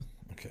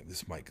Okay,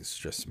 this mic is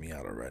stressing me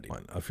out already.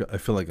 I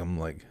feel like I'm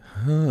like,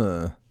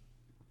 huh.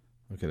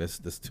 Okay, that's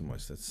too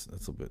much. That's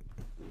a bit.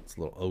 It's a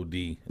little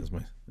OD, as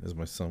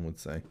my son would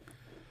say.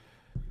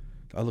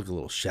 I look a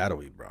little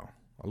shadowy, bro.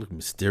 I look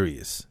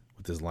mysterious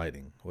with this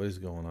lighting. What is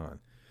going on?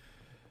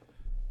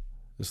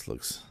 This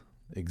looks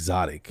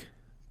exotic.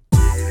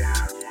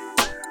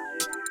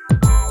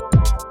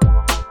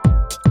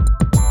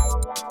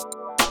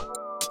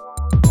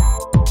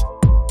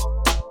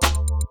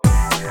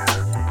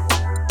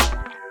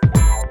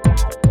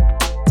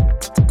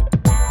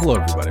 Hello,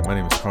 everybody. My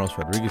name is Carlos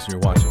Rodriguez, and you're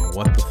watching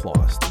What the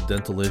Floss, the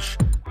Dental-ish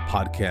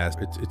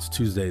podcast. It's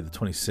Tuesday, the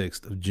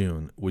 26th of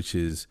June, which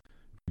is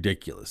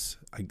ridiculous.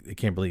 I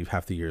can't believe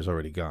half the year is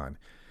already gone.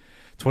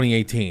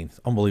 2018,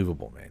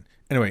 unbelievable, man.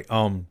 Anyway,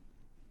 the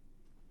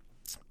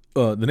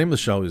name of the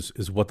show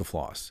is What the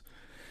Floss,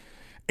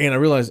 and I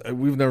realized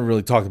we've never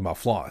really talked about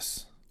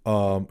floss.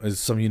 As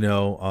some of you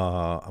know,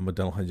 I'm a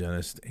dental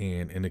hygienist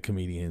and a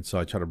comedian, so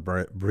I try to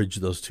bridge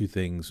those two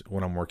things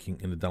when I'm working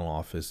in the dental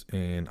office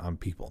and on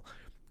people.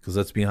 Because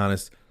let's be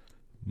honest,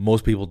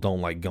 most people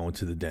don't like going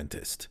to the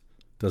dentist.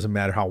 Doesn't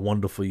matter how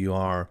wonderful you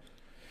are,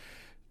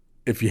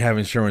 if you have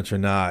insurance or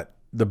not,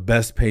 the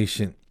best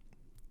patient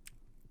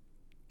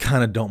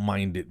kind of don't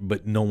mind it,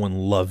 but no one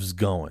loves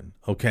going.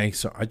 Okay,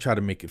 so I try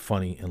to make it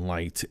funny and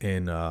light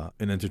and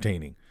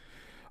entertaining.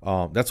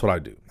 That's what I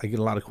do. I get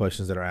a lot of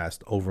questions that are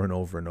asked over and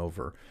over and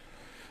over,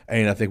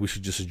 and I think we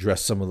should just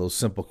address some of those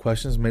simple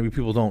questions. Maybe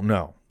people don't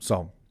know.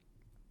 So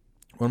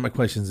one of the main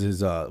questions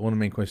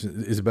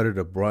is it better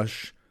to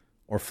brush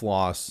or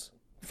floss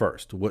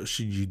first? What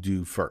should you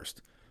do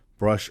first?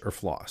 Brush or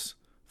floss?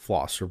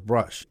 Floss or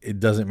brush?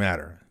 It doesn't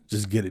matter.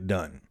 Just get it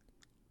done.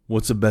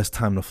 What's the best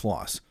time to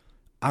floss?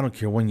 I don't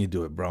care when you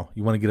do it, bro.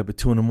 You want to get up at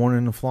 2 a.m.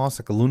 and floss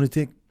like a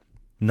lunatic?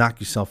 Knock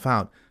yourself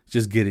out.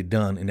 Just get it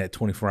done in that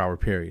 24-hour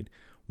period.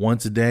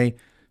 Once a day,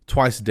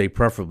 twice a day,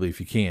 preferably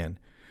if you can.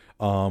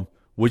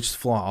 Which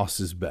floss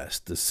is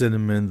best? The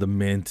cinnamon, the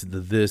mint, the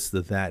this, the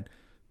that.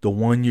 The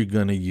one you're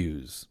going to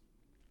use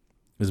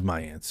is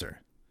my answer.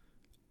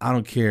 I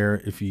don't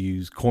care if you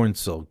use corn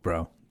silk,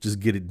 bro.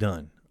 Just get it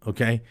done,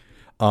 okay?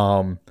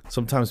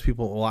 Sometimes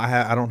people, well,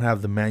 I don't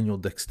have the manual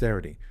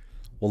dexterity.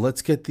 Well,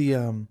 let's get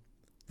the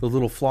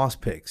little floss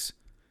picks,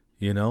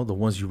 the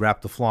ones you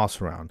wrap the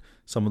floss around,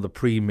 some of the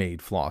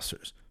pre-made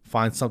flossers.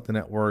 Find something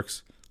that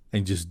works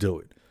and just do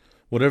it.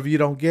 Whatever you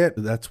don't get,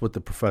 that's what the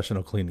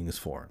professional cleaning is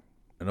for.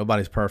 And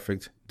nobody's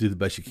perfect. Do the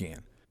best you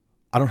can.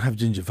 I don't have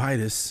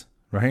gingivitis,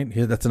 right?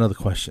 Here, that's another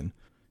question.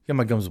 Yeah,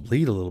 my gums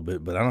bleed a little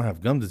bit, but I don't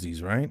have gum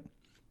disease, right?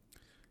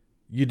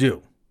 You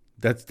do.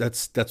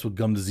 That's what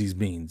gum disease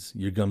means.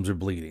 Your gums are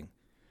bleeding.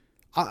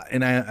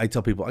 And I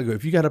tell people, I go,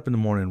 if you got up in the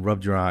morning and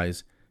rubbed your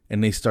eyes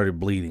and they started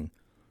bleeding,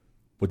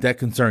 would that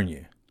concern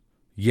you?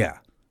 Yeah.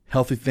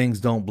 Healthy things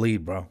don't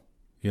bleed, bro.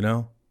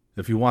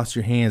 If you wash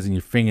your hands and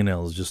your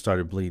fingernails just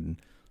started bleeding,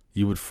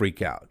 you would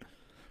freak out.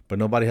 But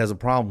nobody has a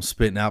problem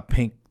spitting out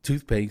pink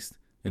toothpaste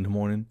in the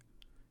morning.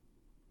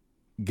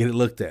 Get it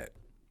looked at.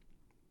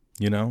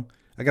 I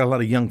got a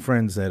lot of young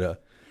friends that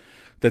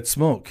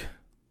smoke.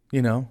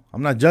 I'm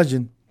not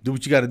judging. Do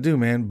what you got to do,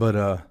 man. But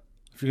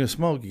if you're going to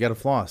smoke, you got to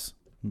floss.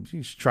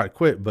 You should try to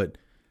quit, but you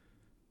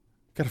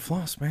got to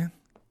floss, man.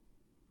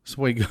 That's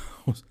the way it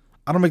goes.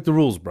 I don't make the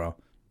rules, bro.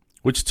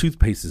 Which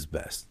toothpaste is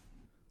best?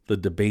 The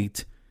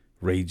debate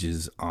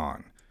rages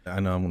on. I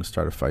know I'm going to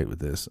start a fight with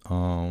this.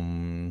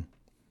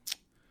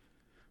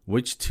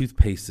 Which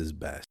toothpaste is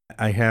best?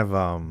 I have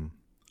a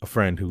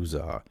friend who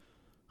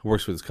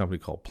works with this company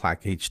called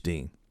Plaque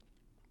HD,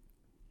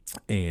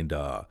 and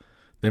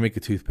they make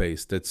a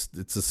toothpaste it's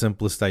the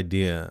simplest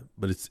idea,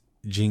 but it's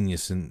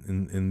genius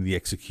in the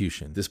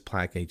execution. This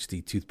Plaque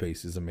HD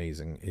toothpaste is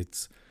amazing.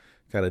 It's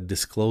got a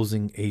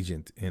disclosing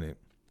agent in it,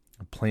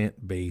 a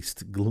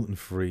plant-based,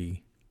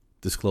 gluten-free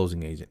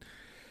disclosing agent.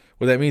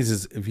 What that means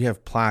is if you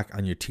have plaque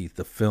on your teeth,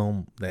 the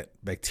film that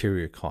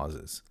bacteria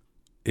causes,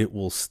 it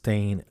will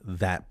stain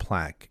that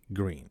plaque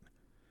green.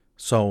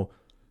 So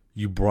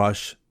you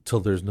brush till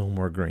there's no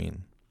more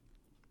green.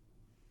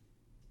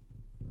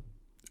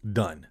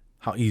 Done.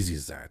 How easy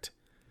is that?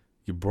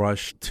 You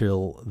brush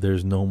till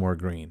there's no more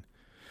green.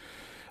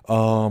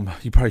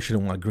 You probably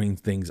shouldn't want green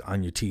things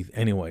on your teeth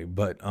anyway,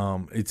 but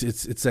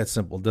it's that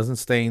simple. It doesn't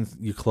stain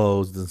your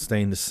clothes, doesn't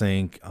stain the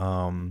sink.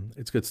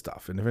 It's good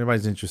stuff. And if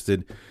anybody's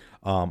interested,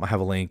 I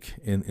have a link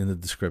in the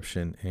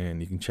description,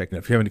 and you can check it out.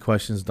 If you have any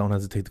questions, don't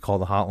hesitate to call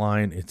the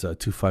hotline. It's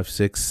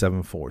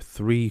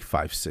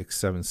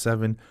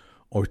 256-743-5677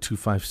 or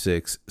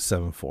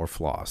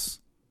 256-74-FLOSS.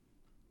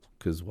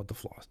 Because what the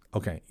floss?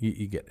 Okay,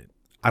 you get it.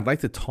 I'd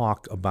like to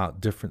talk about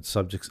different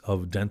subjects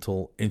of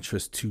dental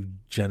interest to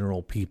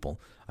general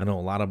people. I know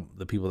a lot of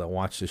the people that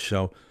watch this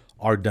show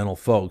are dental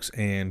folks,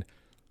 and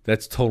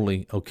that's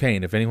totally okay.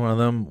 And if any one of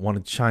them want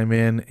to chime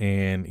in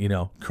and,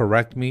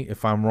 correct me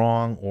if I'm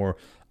wrong or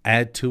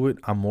add to it,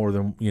 I'm more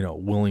than,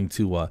 willing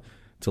to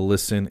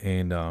listen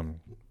and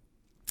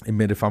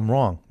admit if I'm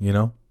wrong.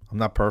 I'm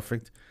not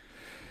perfect.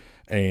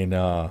 And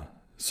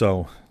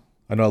so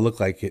I know I look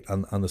like it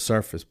on the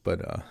surface,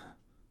 but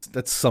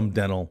that's some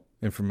dental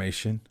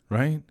information,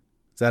 right?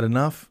 Is that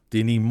enough? Do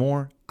you need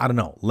more? I don't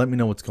know. Let me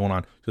know what's going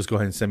on. Just go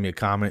ahead and send me a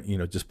comment.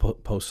 Just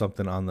post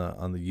something on the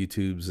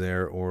YouTubes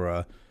there,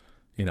 or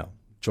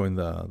join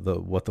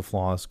the What the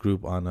Floss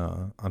group on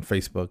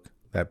Facebook,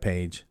 that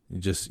page.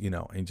 And just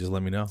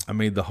let me know. I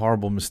made the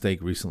horrible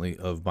mistake recently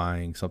of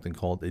buying something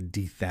called a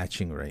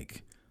dethatching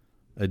rake.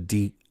 A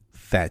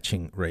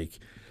dethatching rake,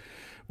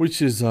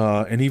 which is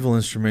an evil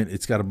instrument.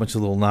 It's got a bunch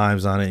of little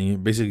knives on it,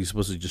 and you're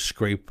supposed to just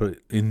scrape it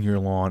in your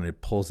lawn.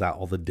 It pulls out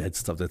all the dead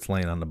stuff that's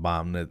laying on the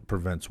bottom that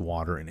prevents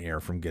water and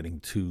air from getting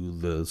to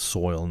the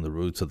soil and the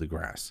roots of the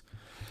grass.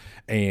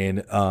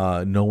 And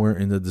nowhere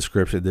in the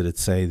description did it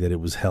say that it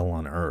was hell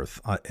on earth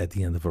at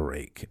the end of a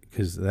rake,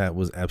 because that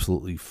was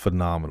absolutely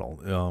phenomenal.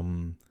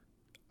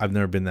 I've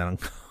never been that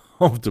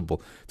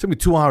uncomfortable. It took me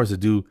 2 hours to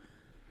do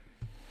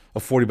a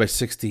 40 by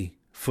 60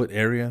 foot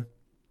area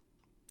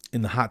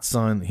in the hot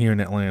sun here in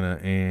Atlanta,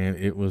 and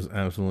it was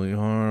absolutely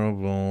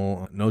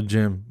horrible. No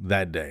gym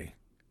that day.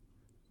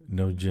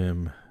 No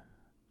gym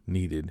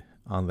needed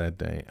on that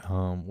day.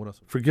 What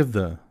else? Forgive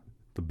the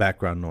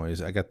background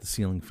noise. I got the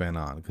ceiling fan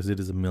on because it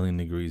is 1,000,000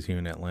 degrees here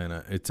in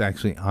Atlanta. It's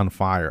actually on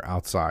fire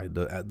outside.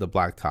 The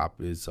blacktop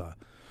is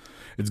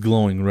it's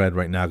glowing red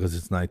right now because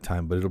it's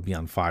nighttime, but it'll be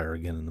on fire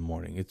again in the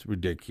morning. It's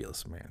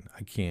ridiculous, man.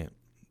 I can't.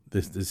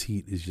 This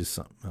heat is just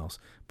something else.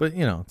 But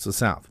it's the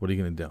South. What are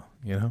you gonna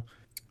do?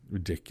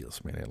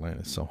 Ridiculous, man.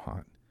 Atlanta's so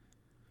hot,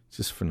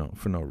 just for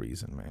no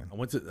reason, man.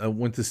 I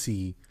went to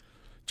see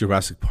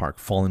Jurassic Park: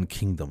 Fallen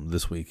Kingdom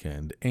this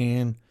weekend,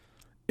 and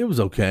it was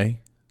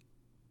okay.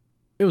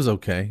 You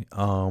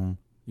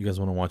guys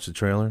want to watch the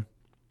trailer?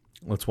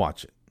 Let's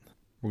watch it.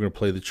 We're gonna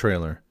play the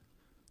trailer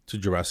to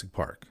Jurassic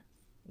Park.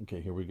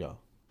 Okay, here we go.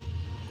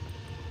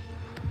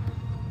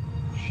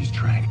 She's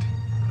tracked.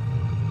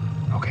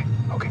 Okay,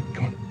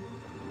 come on.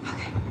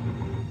 Okay.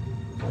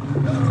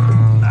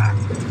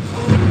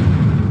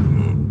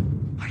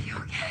 Are you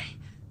okay?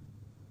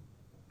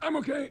 I'm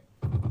okay.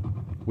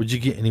 Would you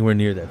get anywhere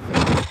near that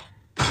thing?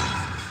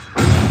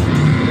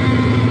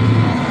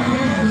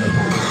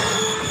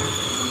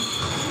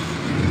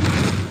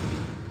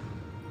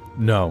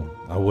 No,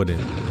 I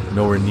wouldn't.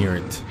 Nowhere near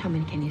it. How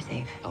many can you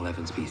save?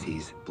 11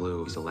 species.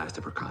 Blue is the last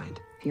of her kind.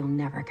 You'll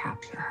never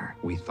capture her.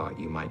 We thought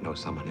you might know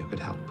someone who could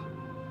help.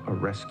 A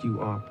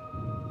rescue op.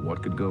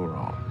 What could go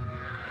wrong?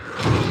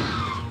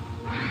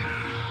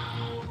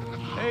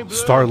 Hey, Blue.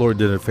 Star-Lord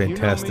did a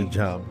fantastic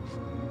job.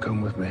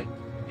 Come with me.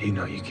 You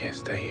know you can't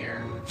stay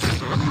here.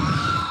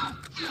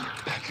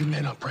 Pack your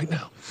men up right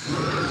now.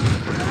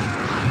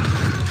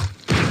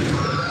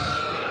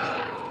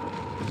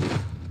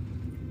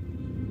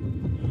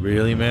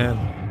 Really, man?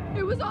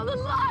 It was all a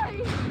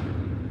lie!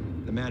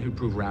 The man who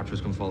proved raptors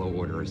can follow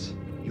orders.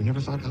 You never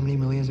thought how many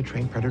millions a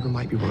trained predator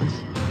might be worth?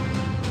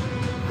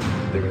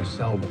 They're gonna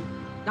sell them.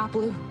 Not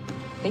Blue.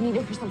 They need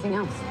it for something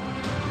else.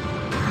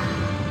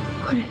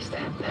 What is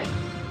that thing?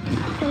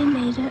 They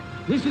made it.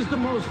 This is the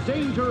most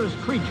dangerous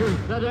creature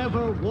that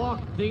ever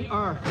walked the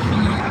earth.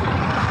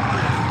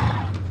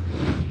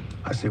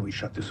 I say we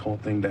shut this whole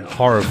thing down.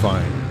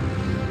 Horrifying.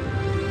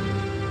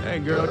 Hey,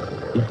 girl,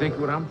 you think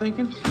what I'm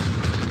thinking?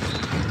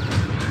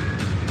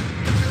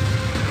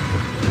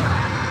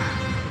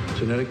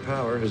 Genetic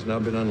power has now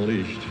been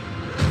unleashed.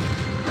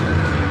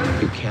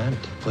 You can't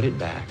put it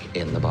back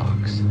in the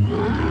box.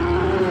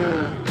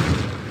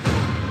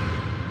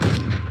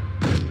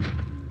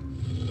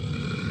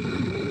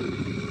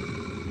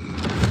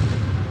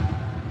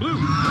 Blue!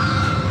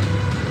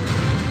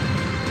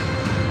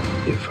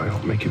 If I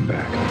don't make it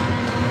back,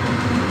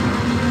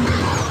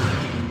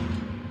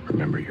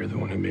 remember you're the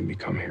one who made me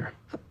come here.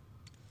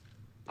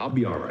 I'll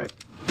be all right.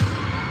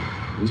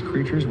 These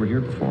creatures were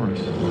here before us.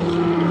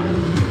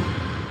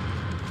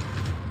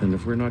 And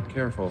if we're not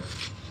careful,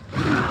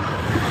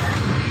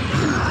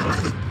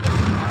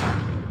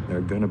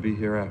 they're gonna be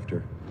here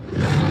after.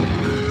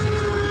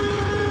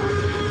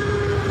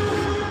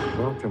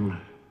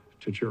 Welcome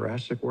to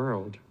Jurassic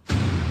World.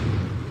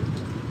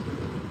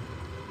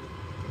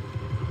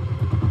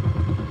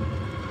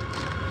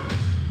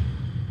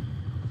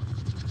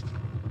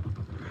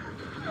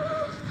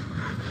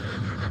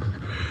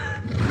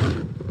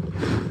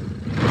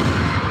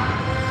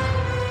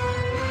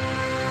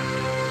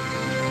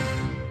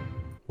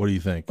 What do you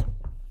think?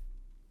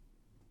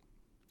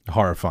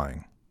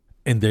 Horrifying.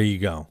 And there you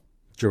go.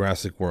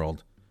 Jurassic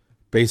World.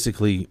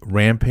 Basically,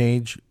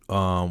 Rampage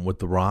with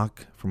The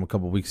Rock from a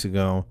couple weeks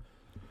ago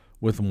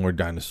with more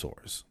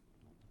dinosaurs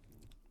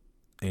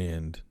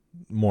and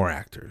more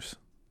actors.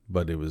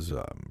 But it was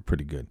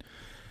pretty good.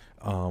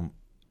 I'm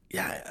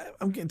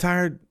getting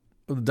tired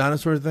of the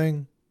dinosaur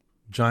thing.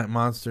 Giant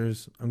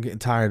monsters. I'm getting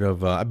tired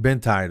of... I've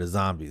been tired of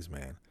zombies,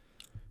 man.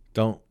 I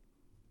don't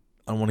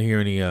want to hear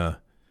any...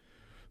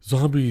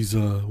 Zombies,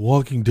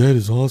 Walking Dead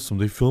is awesome.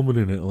 They film it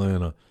in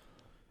Atlanta.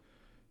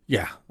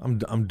 Yeah, I'm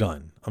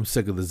done. I'm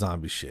sick of the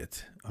zombie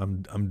shit.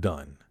 I'm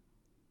done.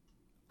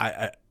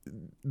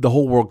 The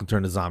whole world can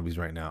turn to zombies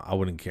right now. I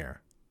wouldn't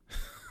care.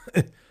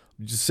 I'm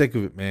just sick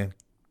of it, man.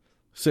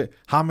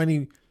 How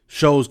many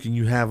shows can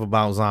you have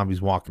about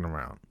zombies walking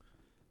around?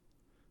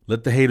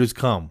 Let the haters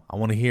come. I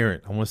want to hear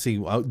it. I want to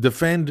see.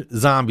 Defend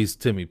zombies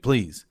to me,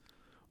 please.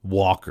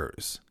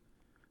 Walkers.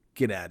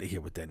 Get out of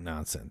here with that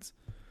nonsense.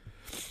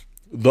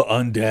 The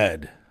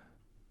undead.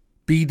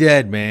 Be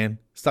dead, man.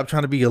 Stop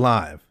trying to be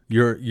alive.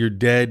 You're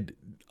dead,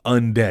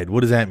 undead.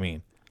 What does that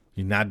mean?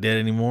 You're not dead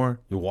anymore?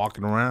 You're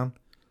walking around?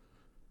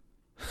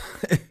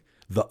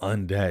 The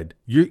undead.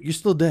 You're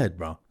still dead,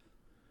 bro.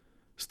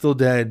 Still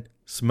dead.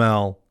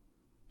 Smell.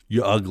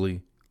 You're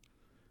ugly.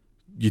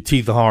 Your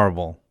teeth are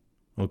horrible.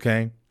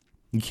 Okay?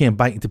 You can't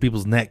bite into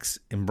people's necks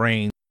and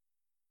brains.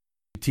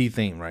 Your teeth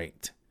ain't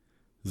right.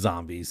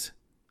 Zombies.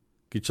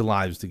 Get your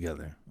lives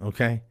together.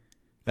 Okay?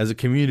 As a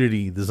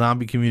community, the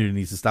zombie community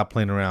needs to stop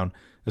playing around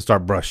and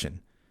start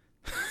brushing.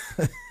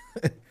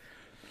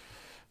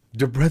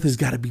 Their breath has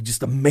got to be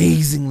just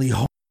amazingly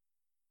hard.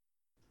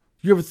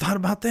 You ever thought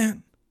about that?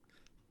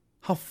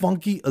 How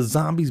funky a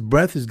zombie's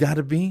breath has got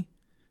to be?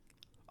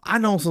 I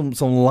know some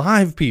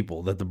live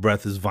people that the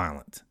breath is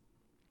violent.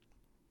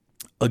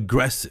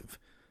 Aggressive.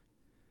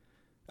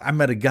 I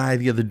met a guy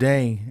the other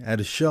day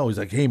at a show. He's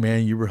like, hey,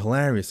 man, you were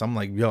hilarious. I'm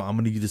like, yo, I'm going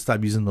to need you to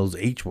stop using those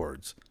H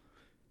words.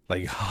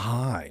 Like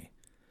high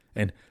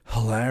and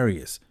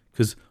hilarious.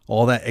 Because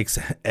all that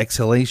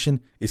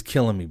exhalation is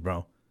killing me,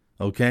 bro.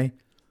 Okay?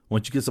 Why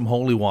don't you get some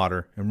holy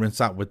water and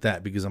rinse out with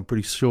that, because I'm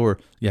pretty sure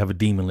you have a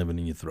demon living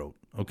in your throat.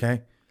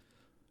 Okay?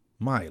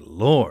 My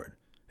Lord.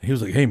 And he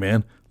was like, hey,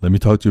 man, let me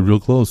talk to you real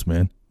close,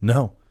 man.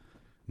 No.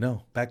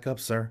 Back up,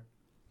 sir.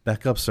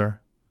 Back up, sir.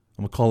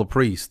 I'm going to call a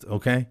priest.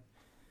 Okay?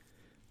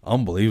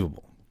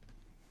 Unbelievable.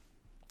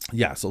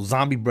 Yeah, so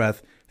zombie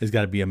breath has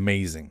got to be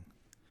amazing.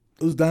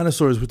 Those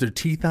dinosaurs with their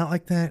teeth out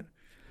like that,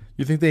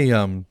 you think they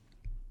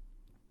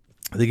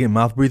get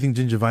mouth breathing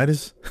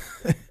gingivitis?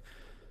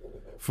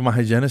 For my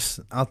hygienists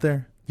out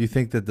there, do you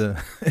think that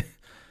the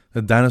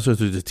dinosaurs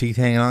with their teeth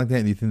hanging out like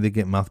that, do you think they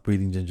get mouth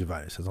breathing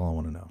gingivitis? That's all I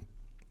want to know.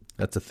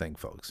 That's a thing,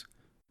 folks.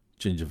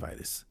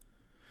 Gingivitis.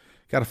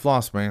 Got to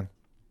floss, man.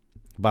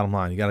 Bottom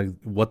line, you got to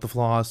what the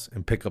floss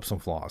and pick up some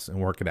floss and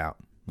work it out.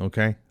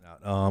 Okay?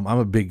 I'm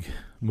a big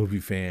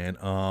movie fan.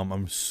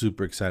 I'm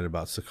super excited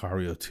about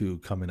Sicario 2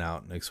 coming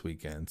out next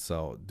weekend.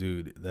 So,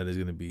 dude, that is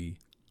going to be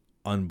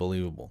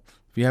unbelievable.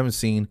 If you haven't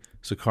seen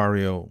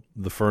Sicario,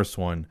 the first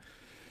one,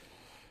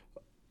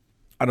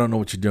 I don't know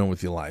what you're doing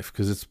with your life,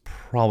 because it's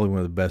probably one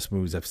of the best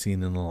movies I've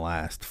seen in the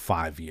last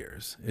 5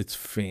 years. It's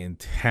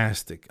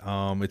fantastic.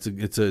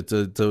 It's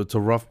a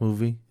rough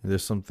movie.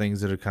 There's some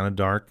things that are kind of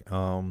dark,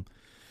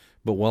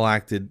 but well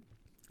acted.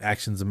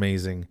 Action's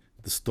amazing.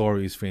 The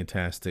story is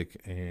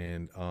fantastic,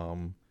 and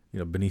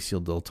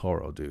Benicio del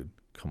Toro, dude,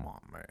 come on,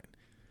 man.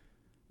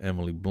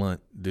 Emily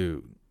Blunt,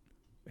 dude,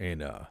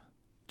 and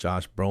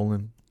Josh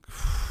Brolin.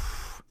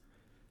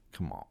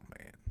 Come on,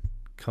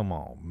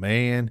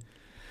 man.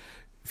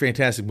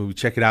 Fantastic movie.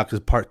 Check it out, because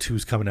part 2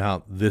 is coming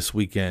out this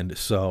weekend.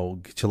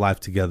 So get your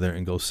life together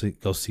and go see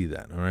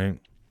that. All right.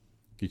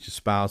 Get your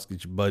spouse,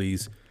 get your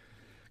buddies,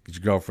 get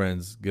your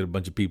girlfriends, get a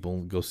bunch of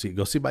people. Go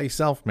see by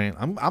yourself, man.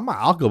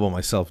 I'll go by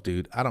myself,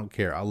 dude. I don't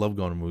care. I love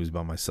going to movies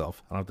by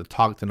myself. I don't have to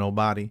talk to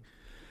nobody.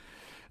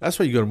 That's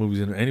why you go to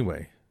movies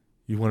anyway.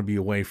 You want to be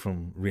away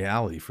from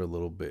reality for a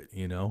little bit,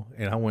 And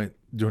I went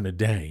during the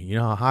day. You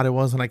know how hot it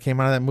was when I came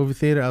out of that movie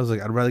theater? I was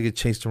like, I'd rather get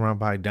chased around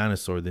by a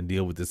dinosaur than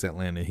deal with this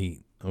Atlanta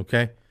heat.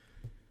 Okay?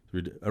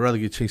 I'd rather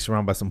get chased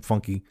around by some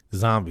funky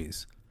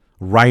zombies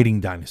riding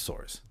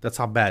dinosaurs. That's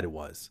how bad it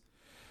was.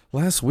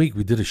 Last week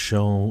we did a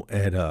show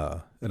at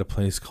a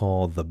place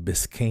called the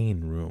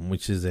Biscayne Room,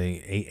 which is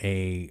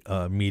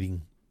a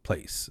meeting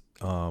place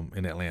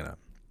in Atlanta,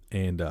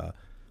 and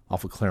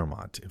off of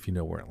Claremont, if you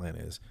know where Atlanta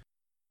is.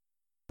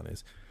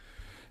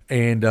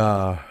 And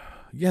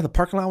the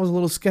parking lot was a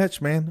little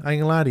sketch, man. I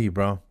ain't gonna lie to you,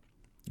 bro.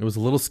 It was a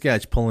little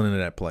sketch pulling into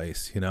that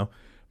place,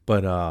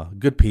 But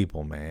good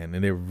people, man,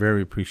 and they were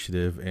very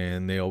appreciative,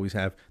 and they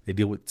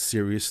deal with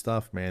serious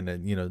stuff, man.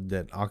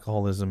 That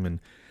alcoholism and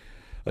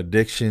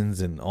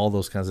addictions and all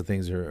those kinds of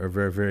things are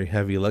very, very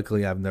heavy.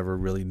 Luckily, I've never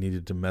really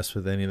needed to mess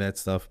with any of that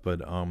stuff, but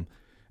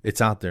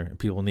it's out there and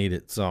people need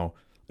it. So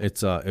it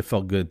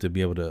felt good to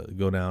be able to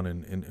go down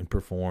and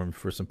perform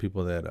for some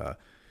people that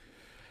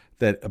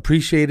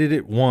appreciated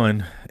it,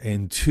 one,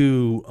 and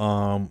two,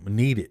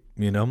 need it.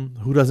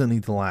 Who doesn't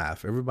need to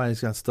laugh?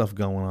 Everybody's got stuff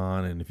going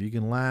on, and if you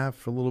can laugh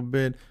for a little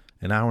bit,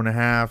 an hour and a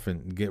half,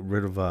 and get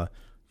rid of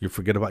you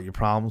forget about your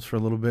problems for a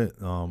little bit,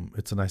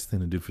 it's a nice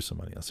thing to do for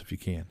somebody else if you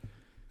can.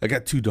 I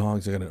got 2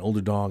 dogs. I got an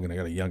older dog and I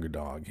got a younger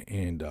dog,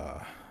 and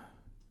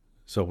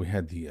so we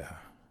had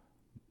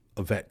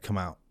a vet come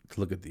out to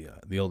look at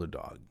the older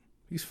dog.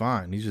 He's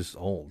fine. He's just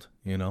old,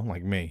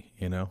 like me.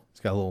 He's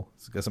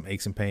got some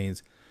aches and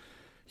pains.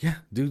 Yeah,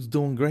 dude's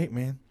doing great,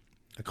 man.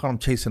 I caught him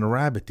chasing a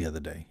rabbit the other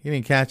day. He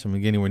didn't catch him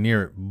and get anywhere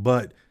near it,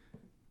 but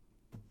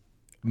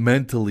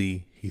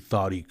mentally he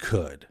thought he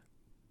could.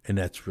 And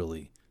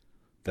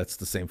that's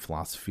the same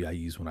philosophy I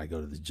use when I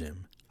go to the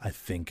gym. I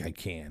think I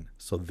can,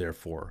 so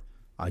therefore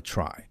I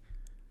try.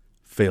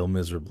 Fail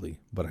miserably,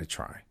 but I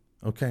try.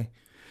 Okay?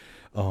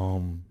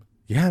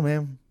 Yeah,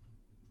 man.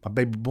 My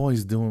baby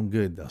boy's doing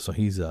good, though. So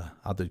he's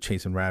out there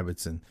chasing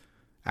rabbits and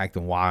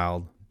acting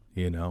wild.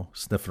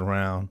 sniffing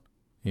around,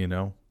 you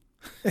know,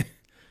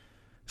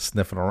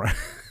 sniffing around.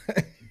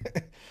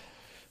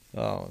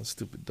 Oh,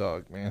 stupid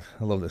dog, man.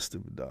 I love that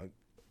stupid dog.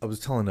 I was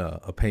telling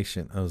a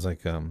patient, I was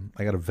like,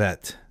 I got a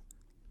vet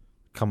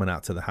coming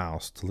out to the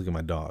house to look at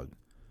my dog.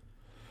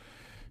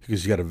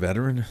 Because you got a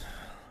veteran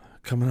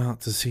coming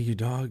out to see your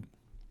dog?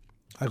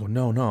 I go,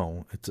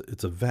 no,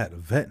 it's a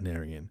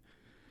veterinarian.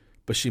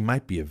 But she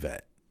might be a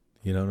vet.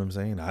 You know what I'm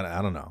saying?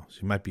 I don't know.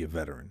 She might be a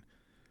veteran.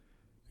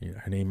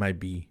 Her name might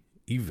be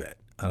Yvette.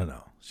 I don't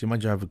know. She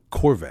might drive a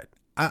Corvette.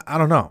 I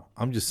don't know.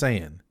 I'm just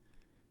saying.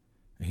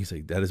 And he's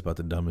like, that is about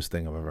the dumbest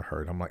thing I've ever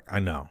heard. I'm like, I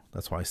know.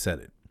 That's why I said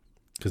it.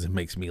 Because it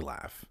makes me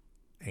laugh.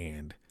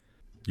 And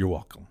you're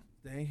welcome.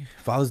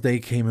 Father's Day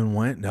came and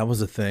went. That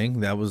was a thing.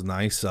 That was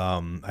nice.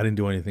 I didn't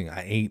do anything.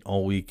 I ate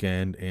all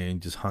weekend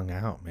and just hung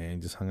out,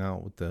 man. Just hung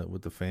out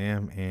with the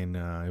fam, and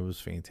it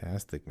was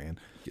fantastic, man.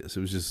 Yes,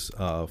 it was just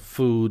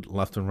food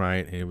left and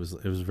right, and it was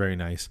very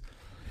nice.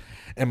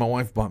 And my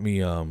wife bought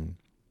me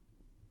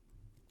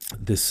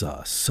this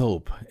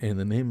soap, and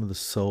the name of the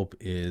soap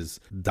is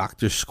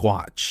Dr.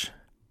 Squatch.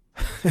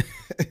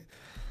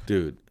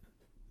 Dude,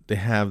 they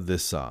have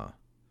this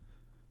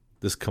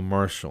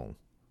commercial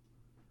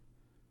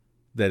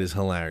that is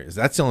hilarious.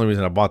 That's the only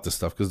reason I bought this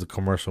stuff, because the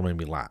commercial made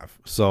me laugh.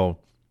 So,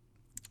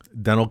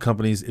 dental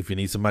companies, if you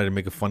need somebody to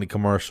make a funny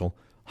commercial,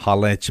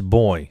 holla at your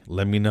boy.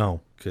 Let me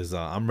know, because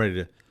I'm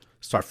ready to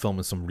start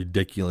filming some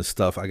ridiculous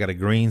stuff. I got a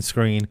green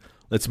screen.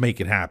 Let's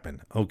make it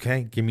happen,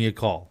 okay? Give me a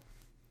call.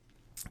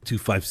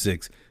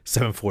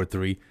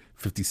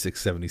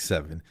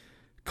 256-743-5677.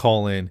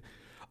 Call in.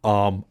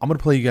 I'm going to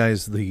play you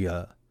guys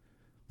the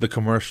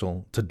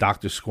commercial to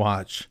Dr.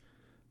 Squatch.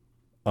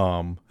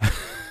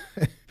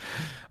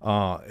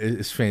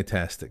 It's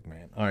fantastic,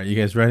 man. All right, you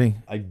guys ready?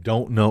 I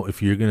don't know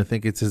if you're going to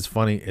think it's as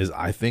funny as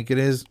I think it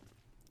is,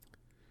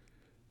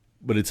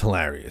 but it's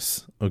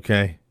hilarious,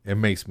 okay? It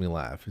makes me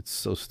laugh. It's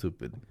so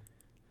stupid.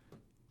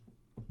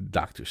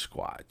 Dr.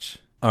 Squatch.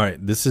 All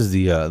right, this is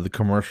the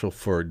commercial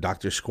for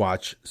Dr.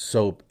 Squatch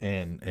soap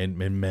and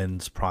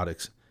men's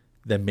products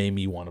that made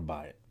me want to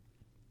buy it.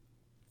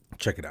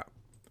 Check it out.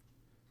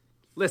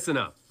 Listen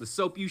up. The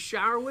soap you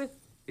shower with,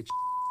 it's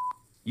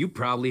you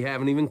probably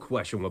haven't even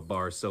questioned what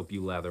bar soap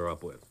you lather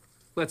up with.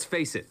 Let's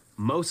face it,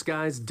 most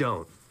guys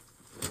don't.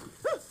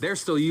 They're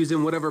still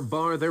using whatever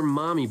bar their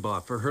mommy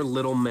bought for her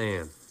little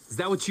man. Is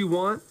that what you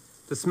want?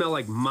 To smell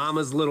like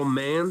mama's little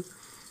man?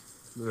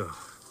 Ugh.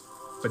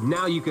 But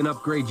now you can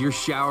upgrade your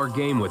shower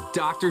game with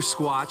Dr.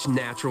 Squatch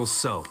Natural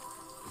Soap.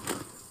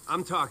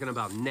 I'm talking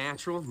about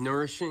natural,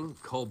 nourishing,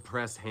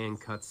 cold-pressed,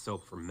 hand-cut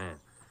soap for men.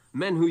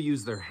 Men who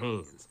use their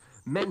hands.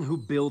 Men who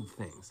build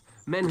things.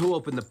 Men who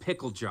open the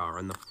pickle jar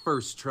on the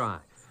first try.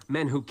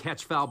 Men who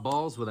catch foul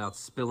balls without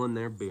spilling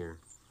their beer.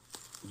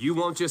 You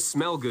won't just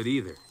smell good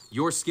either.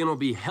 Your skin will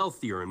be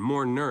healthier and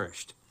more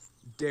nourished.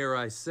 Dare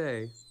I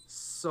say,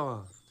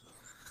 soft.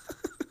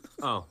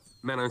 Oh,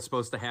 men aren't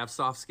supposed to have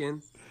soft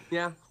skin?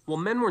 Yeah, well,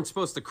 men weren't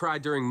supposed to cry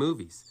during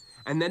movies.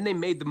 And then they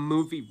made the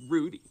movie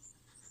Rudy.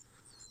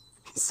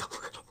 He's so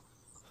little.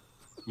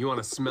 You want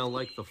to smell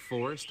like the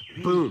forest?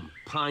 Boom,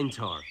 pine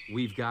tar,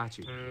 we've got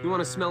you. You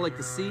want to smell like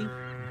the sea?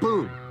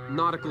 Boom,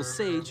 nautical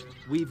sage,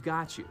 we've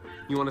got you.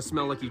 You want to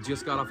smell like you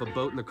just got off a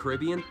boat in the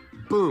Caribbean?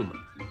 Boom,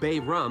 bay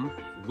rum,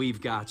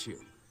 we've got you.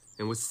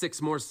 And with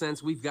 6 more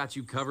cents, we've got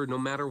you covered no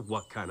matter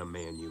what kind of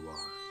man you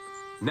are.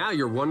 Now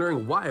you're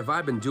wondering, why have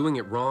I been doing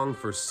it wrong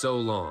for so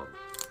long?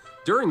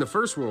 During the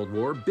First World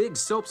War, Big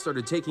Soap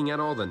started taking out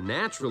all the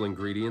natural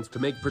ingredients to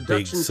make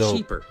production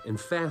cheaper and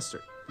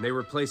faster. And they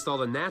replaced all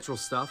the natural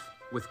stuff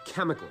with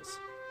chemicals.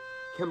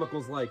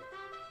 Chemicals like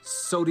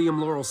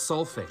sodium lauryl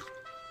sulfate,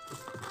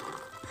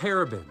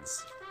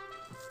 parabens,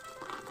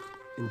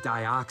 and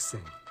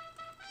dioxin.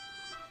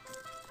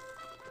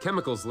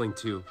 Chemicals linked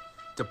to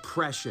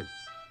depression,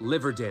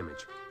 liver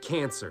damage,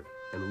 cancer,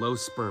 and low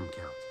sperm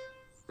count.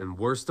 And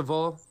worst of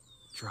all,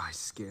 dry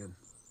skin.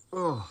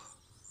 Oh,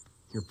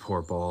 your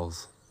poor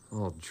balls,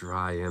 all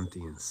dry,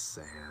 empty, and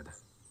sad.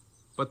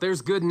 But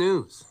there's good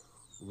news.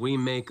 We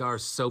make our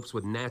soaps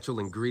with natural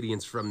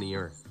ingredients from the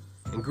earth.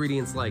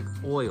 Ingredients like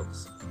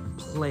oils,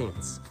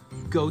 plants,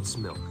 goat's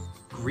milk,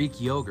 Greek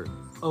yogurt,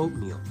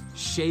 oatmeal,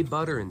 shea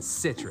butter, and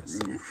citrus.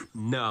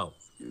 No.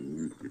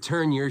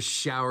 Turn your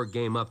shower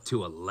game up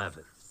to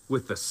 11.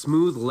 With the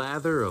smooth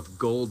lather of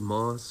gold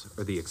moss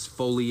or the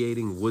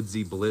exfoliating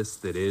woodsy bliss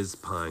that is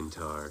pine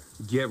tar.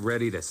 Get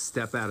ready to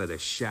step out of the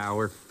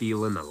shower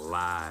feeling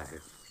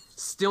alive.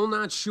 Still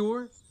not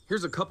sure?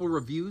 Here's a couple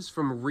reviews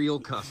from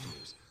real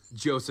customers.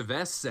 Joseph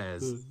S.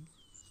 says,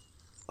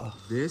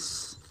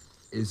 "This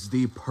is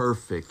the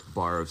perfect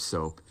bar of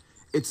soap.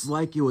 It's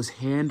like it was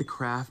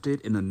handcrafted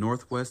in the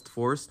Northwest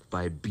Forest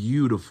by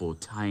beautiful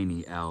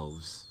tiny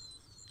elves."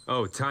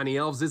 Oh, tiny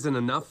elves isn't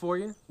enough for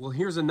you? Well,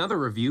 here's another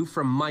review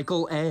from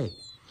Michael A.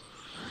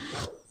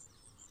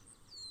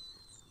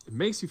 It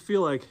makes you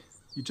feel like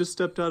you just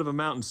stepped out of a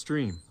mountain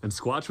stream, and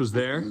Squatch was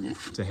there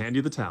to hand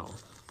you the towel.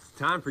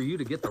 Time for you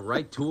to get the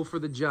right tool for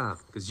the job,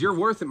 because you're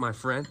worth it, my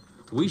friend.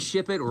 We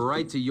ship it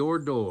right to your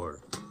door.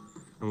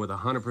 And with a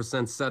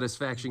 100%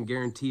 satisfaction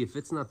guarantee, if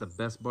it's not the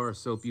best bar of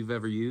soap you've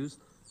ever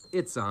used,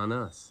 it's on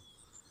us.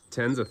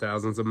 Tens of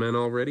thousands of men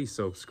already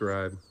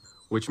soap-scribe,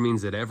 which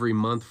means that every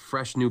month,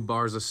 fresh new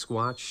bars of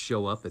Squatch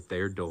show up at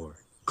their door.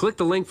 Click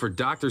the link for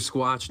Dr.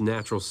 Squatch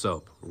Natural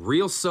Soap.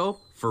 Real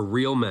soap for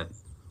real men.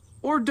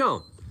 Or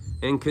don't,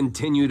 and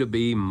continue to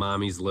be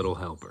mommy's little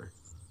helper.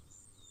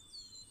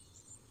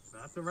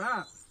 That's a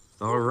wrap.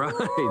 All right,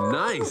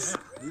 nice.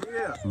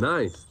 Yeah.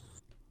 Nice.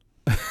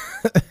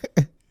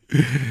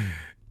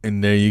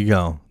 And there you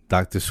go,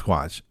 Dr.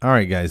 Squatch. All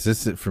right, guys,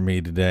 that's it for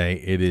me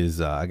today. It is,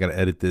 I got to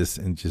edit this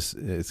and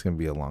it's going to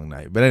be a long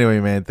night. But anyway,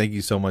 man, thank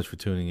you so much for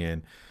tuning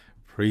in.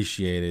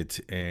 Appreciate it.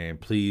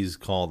 And please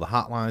call the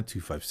hotline,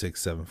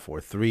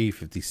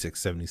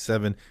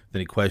 256-743-5677. With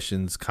any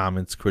questions,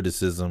 comments,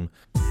 criticism.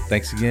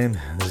 Thanks again.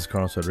 This is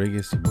Carlos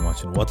Rodriguez. You've been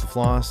watching What the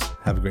Floss.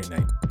 Have a great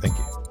night. Thank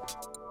you.